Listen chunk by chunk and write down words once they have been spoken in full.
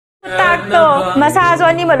Takto masaso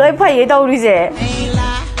ani maloi phai tawrise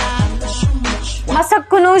masak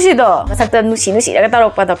kunusido masak ta nusi raga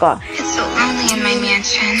tarokpa da ko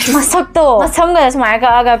masak to masam ga smai ka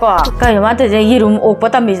aga ko kai ma te yerum okpa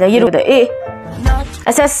tambi da yerum da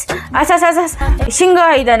asas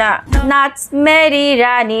singa idana not Mary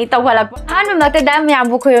Rani tawhalak hanu makta dam yam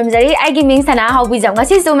bu khoyom jari agi ming sana Haobijam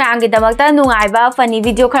ngasi su ma angi damakta nungai ba funny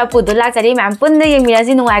video khara pudu lak jari mam punna yengmira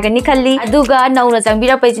si nungai ga ni khalli aduga nauna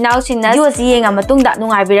changbira pejinaw sinna video si yenga matung da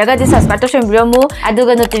nungai biraga di subscribe to shembiramu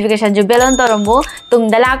aduga notification ju bell on toromu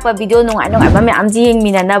tungda lak pa video nungai ba mam ji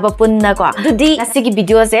yengmina na ba punna ko dudi nasi ki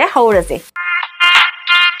video se haurase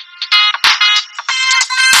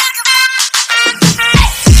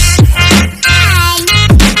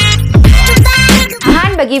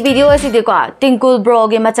bagi video si deko Tinkul bro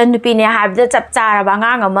ge machan nupi ne habda chap chara ba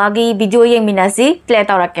ngang amagi video yeng minasi play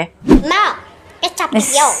tawrakke ma e chap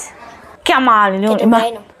video kya mal no ima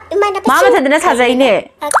mama thadna sajai ne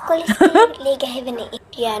le ge heaven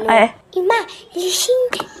piano ima lising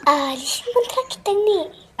kontra kitang ni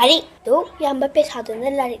ari do yamba pe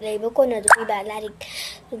saduna lari leibo kona du ba lari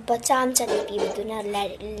bacham chani pi duna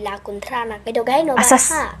la kontra na ke do gai no ba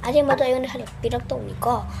ha ari ma to ayon hal pirak to ni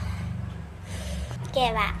ko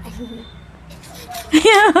Keva.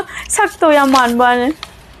 Sakto yang man ban.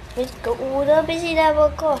 Ko udah bisi dah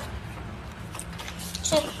boko.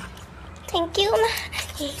 Thank you ma.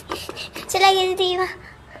 Selagi di ma.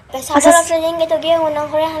 Pasal orang sering kita dia unang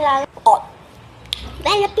orang halal. Oh.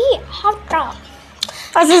 Balapi hot.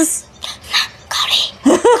 Asus. Kori.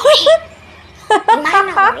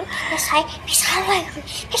 Mana ni? Saya bisa lagi.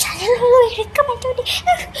 Kamu tu ni.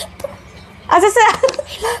 Asus.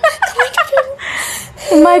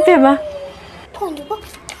 Mai pema. Pondu bo.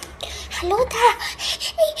 Hello da.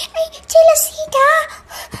 Ai jealousy da.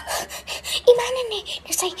 Imana ne.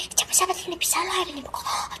 Sai chapa ni bisa lai ni bo.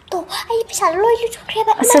 To ai bisa loi lu chukre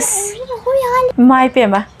ba. Asus. Mai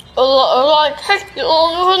pema. Allah thank you.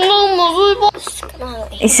 No mo bo.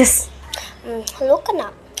 Isus. Hello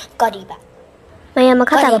kana. Kari ba. Maya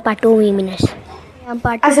makata ba patu minas. Yang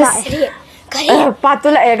patu la.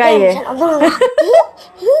 Patu la ya gai.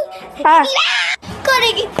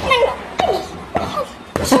 Koregi nang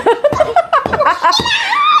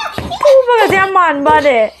Kuba ka siya man ba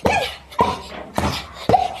de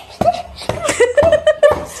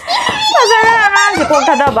Masala na nga si kong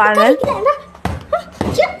tadaba na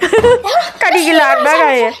Kadigilag ba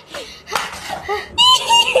kaya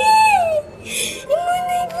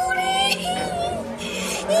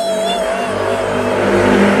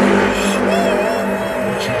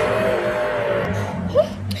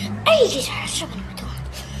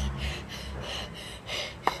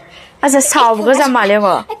Asa sao cái ra mà liền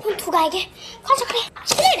à? Ai con thu gai cái, con sao cái?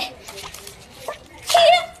 Đây này.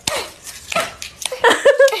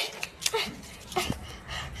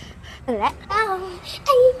 Lại.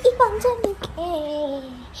 Ai con chân kì.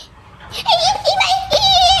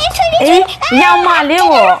 Ai nhau mà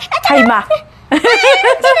liền à? Hay mà.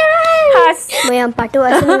 Mayam patu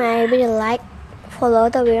asal mai bila like. Follow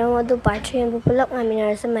the video madu party and pulak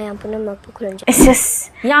ngamina sa mayam puna magpukulan.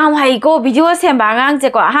 Yes. Yam hay ko video sem bangang je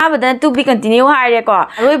ko ha badan to be continue ha re ko.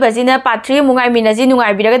 Roi bazina part 3 mungai mina ji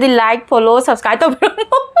nungai biraga di like follow subscribe to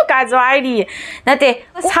ka jwai ri. Nate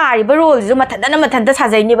sari ba role ju mathanda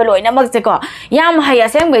sajai ni ba loi na mak je ko. Yam hay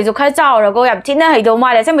asem gai ju kha chaw ra ko yam thina hay do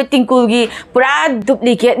ma le sem tinkul gi pura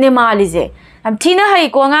duplicate ne ma li je. Am thina hay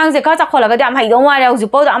ko ngang je kha chakhola ga yam hay do ma le ju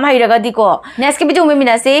po am hay ra ga di ko. Next ke video me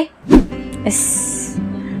mina si.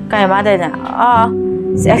 Kaya mata na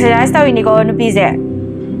exercise tau ini ko nupi je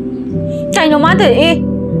kaya no mata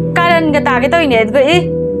karan ga ta tau ini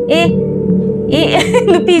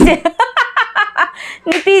nupi je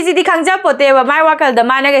nupi je di khangja pote ba mai wakal da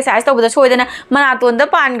mana exercise tau ba soi da na mana ton da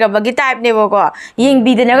pan ga ba gi type ne ba ko yeng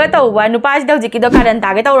bi da na ga tau ba nupa ji tau ji ki do karan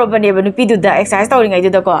ta ga tau ro ba ne ba nupi du da exercise tau ri ngai du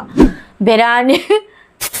da ko berani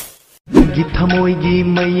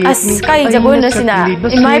as kai jabun na sina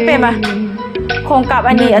imai pe ma khong kap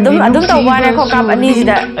ani adum tau ba na khong kap ani ji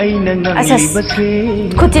da asas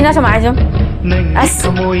kutina sama ajum as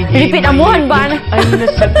repeat amuhan ba na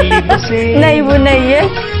nai bu nai ye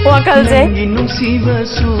wakal je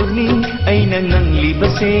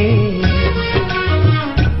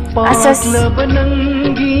asas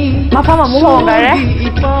mapam amu hong ga re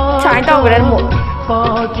chai tau ga mu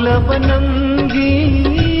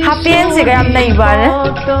happy end se ga am nai ba na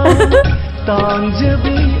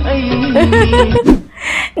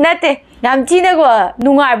Nate yam tina ko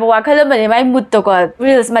nungai bo wakhala mane mai mut to ko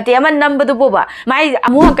reels mate aman number du boba mai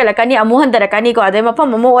amu hankala kani amu handara kani ko adai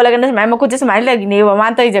mafam amu olaga na mai makut just mai lagi ne ba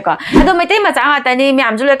man tai je ko ado mai tai ma cha ta ni mi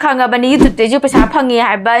am ju le khanga bani youtube te ju pesa phangi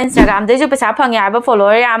ha ba instagram te ju pesa phangi ha ba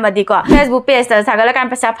follower ya ma di ko facebook page ta sagala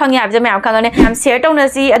kan pesa phangi ha je mai am khanga ne am share tong na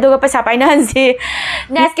si ado ga pesa pai na han si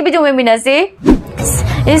next ki bi ju me mi na si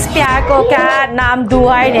is pya ko ka nam du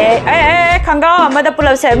hai ne khanga ma da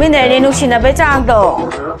pulap se mi ne ni nu sin na be chang do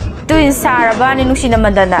tu in sara ba ni nu sin na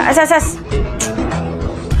madana asas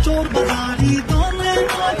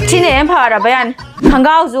chine em phara bayan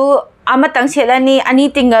khanga zu amatang selani ani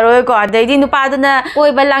tingaroi ko adai nupa duna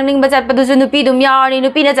koi ba langning ba chat pa du su nupi dum yarni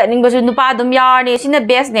nupi na chatning ba su nupa dum yarni sina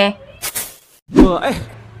best ne ai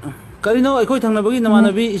karino ai khoi thangna bagi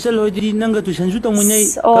namanabi isal hoi di nanga tuition su tong munai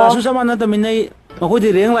class su samana taminai makoi di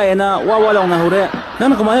reng lai na wa launa hore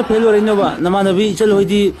nang kamai fail ore no ba namanabi isal hoi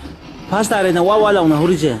di first tare na wa launa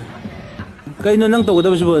hori je karino nang to goda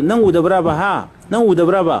bu nang uda bra ba ha nang uda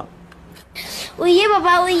bra ba uye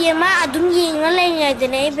baba uye ma adum ying lai ngai de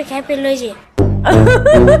nei be khai fail je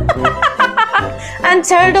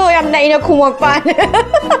answer do yam na ina khumok pa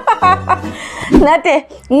nate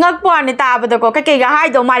ngak pa ni ta ba ko ka ke ga hai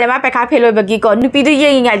do ma le ma pe kha phelo ba gi ko nupi du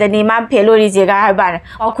yeng ngai da ni ma phelo ri je ga hai ba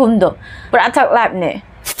au khum do pra thak lap ne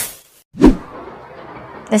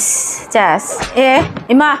just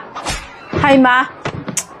ima hai ma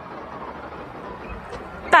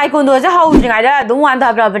tai kon do ja hau ji ngai da dum wan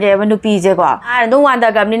da gra ba de ba nupi je ko dum wan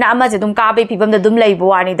da ga ni na ama je dum ka be phi bam da dum lai bo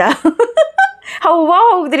wa ni da hau wa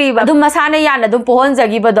hau dri ba dum masana ya na dum pohon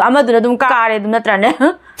jagi ba do ama du na dum ka re dum na tra ne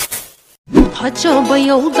Hajaba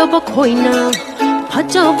yaudaba khoina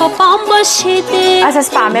hajaba pamba shede asas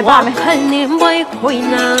pame khane mai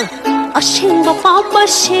khoina ashinga pamba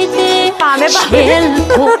shede pame shel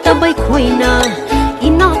thokta bai khoina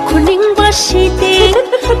ina khuning ba shede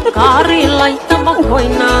kare lai taba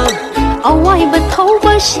khoina awai ba thau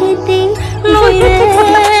ba shede loire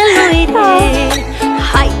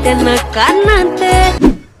haidana kanante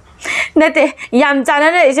nate yam chana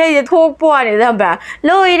na isai je thok po ni da ba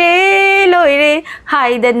loi re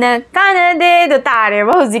hai da na kana de do tare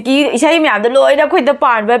ba hojiki isai myam da loi da khoi da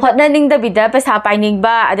pan ba photna ning da bi da paisa pai ning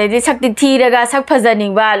ba adai de sak ti thi daga sak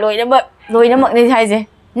phajaning ba loi na mak ni sai je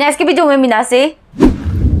next ki bi jo me mina se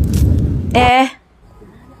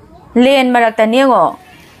len marak ta ni ngo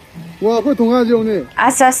wa ko thonga jo ne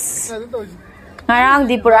asas ngarang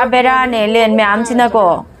di pura bera ne len myam china ko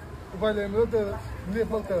ba le mo de ne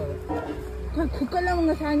pa ka Kukalang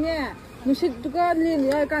nga sanya, musit tuka lin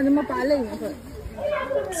ya kan ma paling na ko.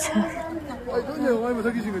 ai do ne wa ma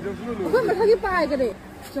thagi jing jo su lo Ko ma thagi pai ka de.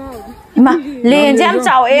 Chao. ma len jam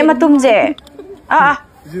chao ma tum je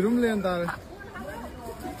jirum len da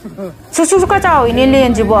su ka chao ini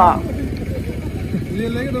len ji bo le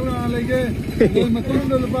le ke do na le ke le ma tum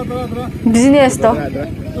do pa tra business to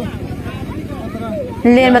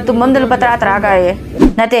len ma tum mam dal patra tra ga ye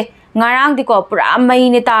nate ngarang di ko pura mai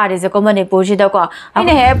ni ta re je ko Manipur ji da ko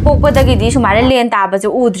ine he pok pa da gi di sumare len ta ba ju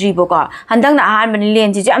udri bo ko handang na han mani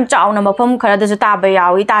len ji am chau na mafam khara da ju ta ba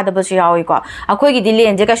yawi ta da ba su yawi ko akhoi gi di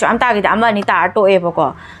len je ka su am ta gi da ama ni ta to e bo ko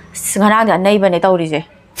ngarang da nei ba ne tau ri je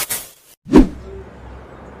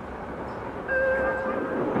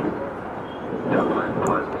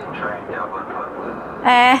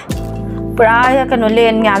pura ya kanu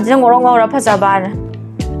len ngam ji ngorong ra pha ba na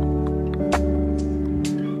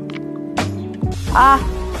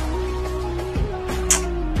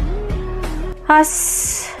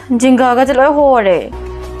jinga ga loi ho re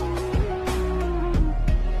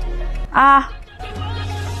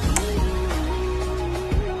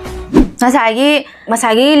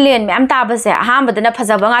masagi len me am ta ba se ha ba da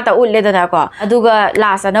phajaba nga ta ulle da ko aduga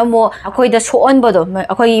last na mo akhoi da soon ba do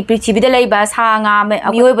akhoi prithvi da lei ba sa nga me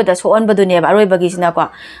mioi ba da soon ba du ne ba roi ba gi sina ko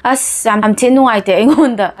am thin nu ai te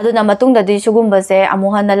engon da adu na matung da di sugum ba se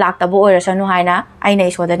amu han na lak ta bo ora sanu haina ai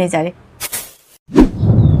nei so da ni jari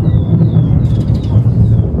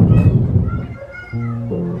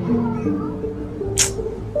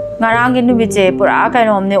ngarang gi nu bi je pura ka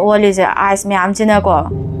nom ne oli je ice me am china ko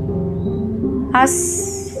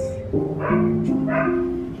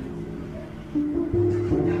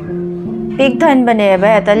big than bane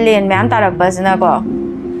ba ta len me am tarak ba sina ko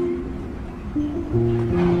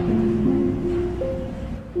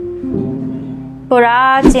pura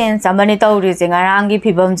chen samani tawri je ngarang gi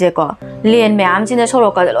phibam je ko len me am china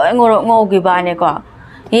sorok ka loi ngor gi ba ne ko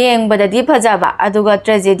yeng ba da di phaja ba aduga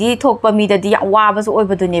tragedy thokpa mi da di wa ba so oi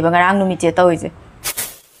ba du ne ba ngarang nu mi che tawi je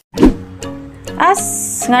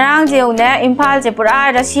ngarang je ne imphal je pura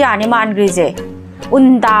Russia ni man gri je un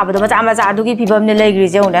da ba do ma cha adugi phibam ne lai gri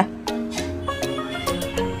je ne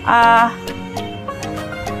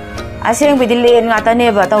ꯑꯁꯦꯡꯕꯗꯤ ꯂꯦꯟ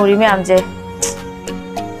ꯉꯥꯛꯇꯅꯦꯕ ꯇꯧꯔꯤ ꯃꯌꯥꯝꯁꯦ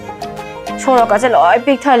ꯁꯣꯔꯣꯛꯀꯁꯦ ꯂꯣꯏ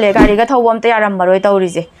ꯄꯤꯛꯊꯜꯂꯦ ꯒꯥꯔꯤꯒ ꯊꯧꯕ ꯑꯝꯇ ꯌꯥꯔꯝꯃꯔꯣꯏ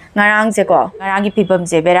ꯇꯧꯔꯤꯁꯦ ꯉꯔꯥꯡꯁꯦꯀꯣ ꯉꯔꯥꯡꯒꯤ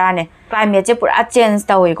ꯐꯤꯕꯝꯁꯦ ꯕꯦꯔꯥꯅꯦ ꯀ꯭ꯂꯥꯏꯃꯦꯠꯁꯦ ꯄꯨꯔꯥ ꯆꯦꯟꯖ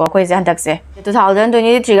ꯇꯧꯋꯦꯀꯣ ꯑꯩꯈꯣꯏꯁꯦ ꯍꯟꯗꯛꯁꯦ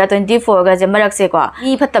 2023ꯒ 24ꯒꯁꯦ ꯃꯔꯛꯁꯦꯀꯣ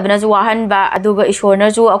ꯃꯤ ꯐꯠꯇꯕꯅꯁꯨ ꯋꯥꯍꯟꯕ ꯑꯗꯨꯒ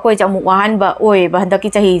ꯏꯁꯣꯔꯅꯁꯨ ꯑꯩꯈꯣꯏꯁꯦ ꯑꯃꯨꯛ ꯋꯥꯍꯟꯕ ꯑꯣꯏꯌꯦꯕ ꯍꯟꯗꯛꯀꯤ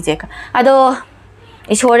ꯆꯍꯤꯁꯦ ꯑꯗꯣ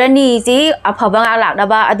ꯏꯁꯣꯔꯅ ꯅꯤꯁꯤ ꯑꯐꯕ ꯉꯥꯛ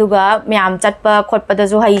ꯂꯥꯛꯅꯕ ꯑꯗꯨꯒ ꯃꯌꯥꯝ ꯆꯠꯄ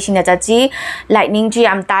ꯈꯣꯠꯄꯗꯁꯨ ꯍꯩꯁꯤꯡꯅ ꯆꯠꯁꯤ ꯂꯥꯏꯠꯅꯤꯡꯁꯨ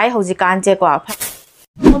ꯌꯥꯝ ꯇꯥꯏ ꯍꯧꯖꯤꯛꯀꯥꯟꯁꯦꯀꯣ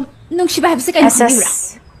ꯅꯨꯡꯁꯤꯕ ꯍꯥꯏꯕꯁꯦ ꯀꯩꯅꯣ ꯈꯪꯕꯤꯕ꯭ꯔꯥ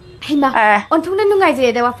ꯍꯩꯃꯥ ꯑꯣꯟꯊꯣꯛꯅ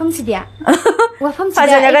ꯅꯨꯡꯉꯥꯏꯖꯔꯦꯗ ꯋꯥꯐꯝꯁꯤꯗꯤ ꯋꯥꯐꯝꯁꯤꯗ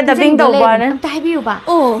ꯐꯖꯅꯒ ꯗꯕꯤꯡ ꯇꯧꯕꯅꯦ ꯑꯝꯇ ꯍꯥꯏꯕꯤꯌꯨꯕ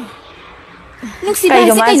ꯅꯨꯡꯁꯤꯕ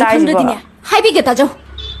ꯍꯥꯏꯕꯁꯦ ꯀꯩꯅꯣ ꯈꯪꯗ꯭ꯔꯗꯤꯅꯦ ꯍꯥꯏꯕꯤꯒꯦ ꯇꯥꯖꯧ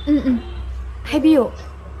ꯍꯥꯏꯕꯤꯌꯨ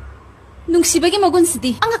ꯅꯨꯡꯁꯤꯕꯒꯤ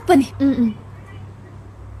ꯃꯒꯨꯟꯁꯤꯗꯤ ꯑꯉꯛꯄꯅꯤ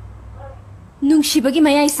ꯅꯨꯡꯁꯤꯕꯒꯤ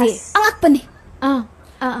ꯃꯌꯥꯏꯁꯦ ꯑꯉꯛꯄꯅꯤ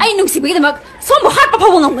ꯑꯩ ꯅꯨꯡꯁꯤꯕꯒꯤꯗꯃꯛ ꯁꯣꯝꯕꯨ ꯍꯥꯠꯄ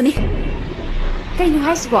ꯐꯥꯎꯕ ꯉꯝꯒꯅꯤ ꯀꯩꯅꯣ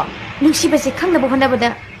ꯍꯥꯏꯁꯤꯕꯣ ꯅꯨꯡꯁꯤꯕꯁꯦ ꯈꯪꯅꯕ ꯍꯣꯠꯅꯕꯗ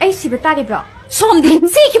ꯑꯩ ꯁꯤꯕ ꯇꯥꯔꯤꯕ꯭ꯔꯣ ꯁꯣꯝꯗꯤ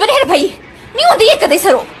ꯁꯤꯈꯤꯕꯅ ꯍꯦꯟꯅ ꯐꯩ ꯃꯤꯉꯣꯟꯗ ꯌꯦꯠꯀꯗꯩ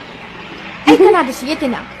ꯁꯔꯨꯛ ꯑꯩ ꯀꯅꯥꯗꯁꯨ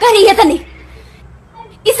ꯌꯦꯠꯇꯦꯅ ꯀꯔꯤ ꯌꯦꯠꯇꯅꯤ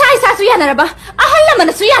ꯏꯁꯥꯁꯨ ꯌꯥꯅꯔꯕ ꯑꯍꯜ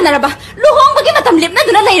ꯂꯃꯟꯅꯁꯨ ꯌꯥꯅꯔꯕ ꯂꯨꯍꯣꯡꯕꯒꯤ ꯃꯇꯝ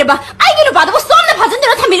ꯂꯦꯞꯅꯗꯨꯅ ꯂꯩꯔꯕ ꯑꯩꯒꯤ ꯅꯨꯄꯥꯗꯨꯕꯨ ꯁꯣꯝꯅ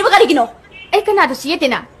ꯐꯥꯖꯤꯟꯗꯨꯅ ꯊꯝꯕꯤꯔꯤꯕ ꯀꯔꯤꯒꯤꯅꯣ ꯑꯩ ꯀꯅꯥꯗꯁꯨ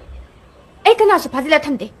ꯌꯦꯠꯇꯦꯅ ꯑꯩ ꯀꯅꯥꯁꯨ ꯐꯥꯖꯤꯜꯂ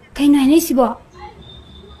ꯊꯝꯗꯦ ꯀꯩꯅꯣ ꯍꯥꯏꯅꯩꯁꯤꯕꯣ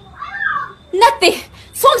ꯅꯠꯇꯦ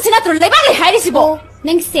ꯁꯣꯝꯁꯤ ꯅꯠꯇ꯭ꯔꯣ ꯂꯩꯕꯥꯛ ꯂꯩ ꯍꯥꯏꯔꯤꯁꯤꯕꯣ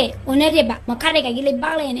ꯅꯪꯁꯦ ꯑꯣꯟꯅꯔꯦꯕ ꯃꯈꯥ ꯂꯩꯀꯥꯏꯒꯤ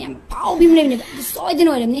ꯂꯩꯕꯥꯛ ꯂꯩꯅ ꯌꯥꯝ ꯐꯥꯎꯕꯤ ꯑꯃ ꯂꯩꯕꯅꯦꯕ ꯑꯗꯨ ꯁꯣꯏꯗꯅ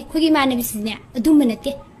ꯑꯣꯏꯔꯝꯅꯤ ꯑꯩꯈꯣꯏꯒꯤ ꯏꯃꯥꯟꯅꯕꯤꯁꯤꯅꯦ ꯑꯗꯨꯝꯕ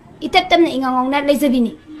ꯅꯠꯇꯦ ꯏꯇꯞ ꯇꯞꯅ ꯏꯉꯥꯎ ꯉꯥꯎꯅ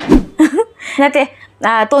ꯂꯩꯖꯕꯤꯅꯤ ꯅꯠꯇꯦ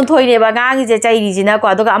ꯇꯣꯟꯊꯣꯏꯅꯦꯕ ꯉꯥꯡꯉꯤꯁꯦ ꯆꯩꯔꯤꯁꯤꯅꯀꯣ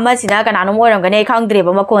ꯑꯗꯨꯒ ꯑꯃꯁꯤꯅ ꯀꯅꯥꯅꯣꯝ ꯑꯣꯏꯔꯝꯒꯅꯤ ꯑꯩ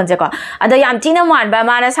ꯈꯪꯗ꯭ꯔꯦꯕ ꯃꯈꯣꯟꯁꯦꯀꯣ ꯑꯗꯣ ꯌꯥꯝ ꯊꯤꯅ ꯃꯥꯟꯕ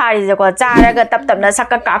ꯃꯥꯅ ꯁꯥꯔꯤꯁꯦꯀꯣ ꯆꯥꯔꯒ ꯇꯞ ꯇꯞꯅ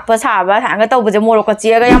ꯁꯛꯀ ꯀꯥꯛꯄ ꯁꯥꯕ ꯁꯥꯡꯒ ꯇꯧꯕꯁꯦ ꯃꯣꯔꯣꯛꯀ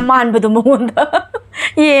ꯆꯤꯔꯒ ꯌꯥꯝ ꯃꯥꯟꯕꯗꯣ ꯃꯉꯣꯟꯗ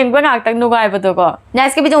ꯌꯦꯡꯕ ꯉꯥꯛꯇꯪ ꯅꯨꯡꯉꯥꯏꯕꯗꯣꯀꯣ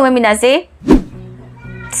ꯅꯦꯛꯁꯀꯤ ꯚꯤꯗꯤꯑꯣ ꯃꯦꯃꯤꯟꯅꯁꯤ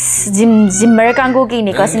ꯖꯤꯝꯃꯔ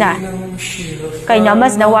ꯀꯥꯡꯒꯨꯒꯤꯅꯤꯀꯣ ꯁꯤꯅ ꯀꯩꯅꯣ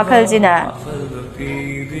ꯑꯃꯁꯤꯅ ꯋꯥꯈꯜꯁꯤꯅ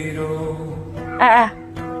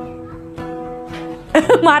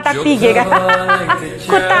ꯃꯥ ꯇꯥꯛꯄꯤꯒꯦꯒ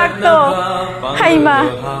ꯈꯨꯇꯥꯛꯇꯣ ꯍꯩꯃ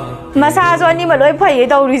ꯃꯁꯥꯁꯨ ꯑꯅꯤꯃꯛ ꯂꯣꯏ ꯐꯩꯌꯦ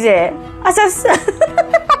ꯇꯧꯔꯤꯁꯦ ꯑꯁ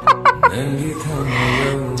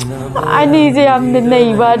ꯑꯅꯤꯁꯦ ꯌꯥꯝꯅ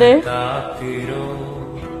ꯅꯩꯕꯅꯦ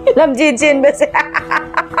ꯂꯝꯖꯦꯟ ꯆꯦꯟꯕꯁꯦ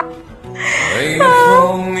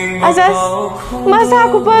ꯑꯁ masa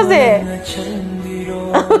aku pose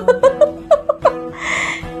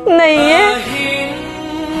naiye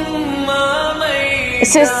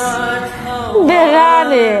sis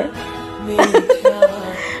berane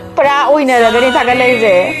pra oina da gani thaga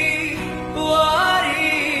leise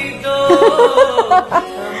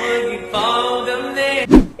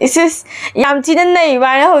Isis yam china nei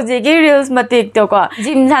bana hojiki reels matik to ko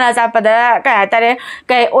gym sana chapada ka tare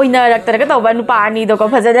kai oina raktar ka tawba nupa ani do ko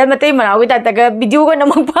phajada matei manau gi ta ga video ko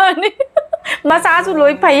namak pa ni masa su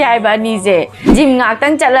loi phai hai ba ni je gym ngak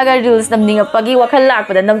tang chatlaga reels namning apagi wakhal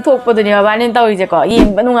lakpada nam thok padu ni ba ni tawi je ko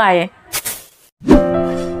yeng ba nungai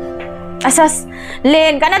asas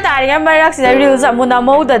len kana tari ga marak se reels amuna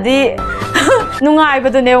mau da di nungai ba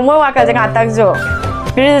du ne mo wakal je ngak tang jo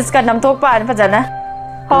reels ka nam thok pa phajana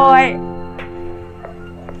Hoi.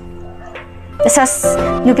 Esas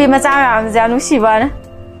nupi macam apa sih anu siapa?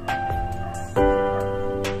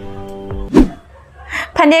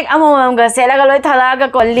 Panik amam ga sela kalau thala ga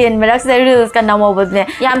kolien merak serius kan nama budne.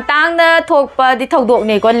 Yang tang na thokpa di thodok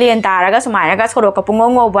ni kolien tara ga sumaya ga sorok ka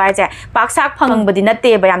pungong bai je. Paksak phang budi na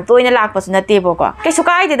te ba yang toy na lak pa su na te bo ko. Kai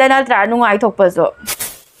sukai de na tra nungai thokpa so.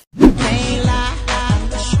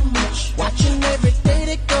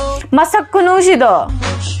 Masak kuno sido.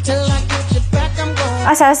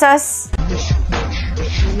 Asas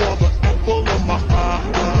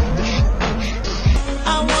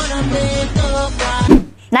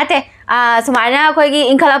Nate sumana khoi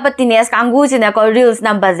inkhalapatiness kanggu sina ko reels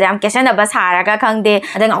number jam kesana ba sara ka khangde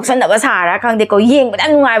ada ngausan ba sara khangde ko yeng ba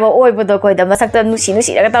nungai ba oi ba do koi da masak ta nusi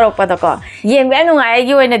ra ka tarok pa da ko yeng ba nungai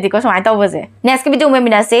gi oina di ko sumai taw ba je next video me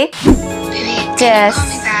mina se yes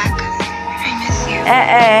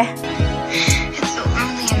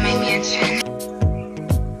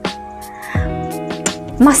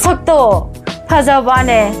masak to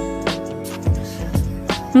phajabane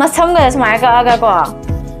masam ga smai ka aga ko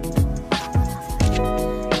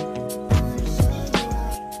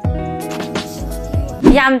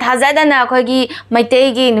yam thajadana khoi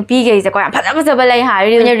maitei gi nupi ge je ko yam phajaba lai ha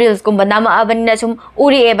reels kumba nama abanina sum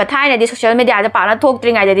uri e ba thaina di social media da pa na thok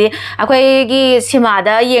tringai da di akhoi gi sima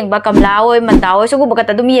da yengba kamla oi manda oi sugu ba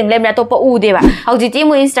ta dum yeng lem na to pa u de ba hauji ti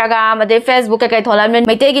mu Instagram ade Facebook kai tholam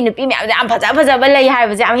maitei gi nupi myam yam phajaba lai ha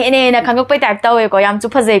ba jam hene na khangok pai type tawe ko yam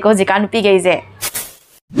chu phajai ko ji ka nupi ge je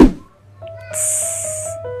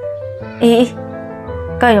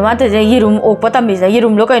kai ma ta je yerum ok pa tam bi je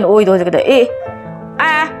yerum lo kai oi do je ka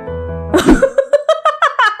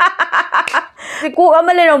Cook a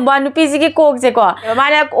Malayam, Nupisi cook,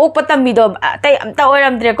 Mana Opatamido, take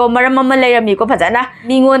Tauramdreco, Maramamalaramiko Patana,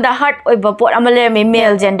 being on the heart over port Amalam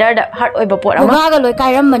male gender, the heart over port Amaga,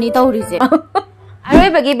 Kairam Manito.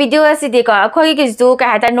 Arabagi video city ko akhoi ki zu ka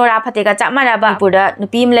hata Nora Fatehi chamana ba pura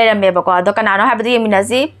nupim lera meba ko do kanano habdi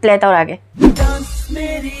minasi play tawrage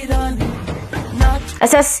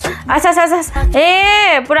asas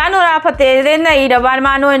pura Nora Fatehi den na ida ban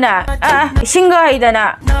mano na singa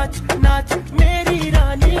idana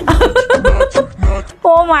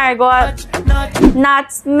Oh my god Not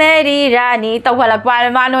Mary Rani tawalak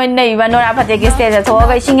pa mano na iba Nora Fatehi stage to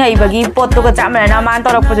ga singa ibagi pot to ka chamana na man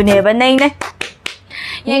torok pu ne ba nei ne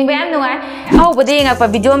Yang bayam nungai, aku budi ngak pa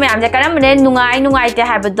video me amja karam ne nungai te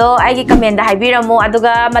habdo, ai comment da habiramu,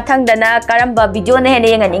 aduga mathang dana karam ba video ne hene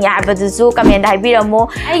yang ninga habdo su comment da habiramu,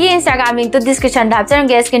 ai Instagram link to description da habcharang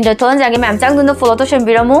ge skin do thon jage me amchang dunu follow to shan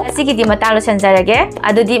biramu, siki di matalo shan jarage,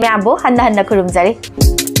 adu di me ambo hanna kurum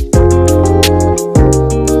jari.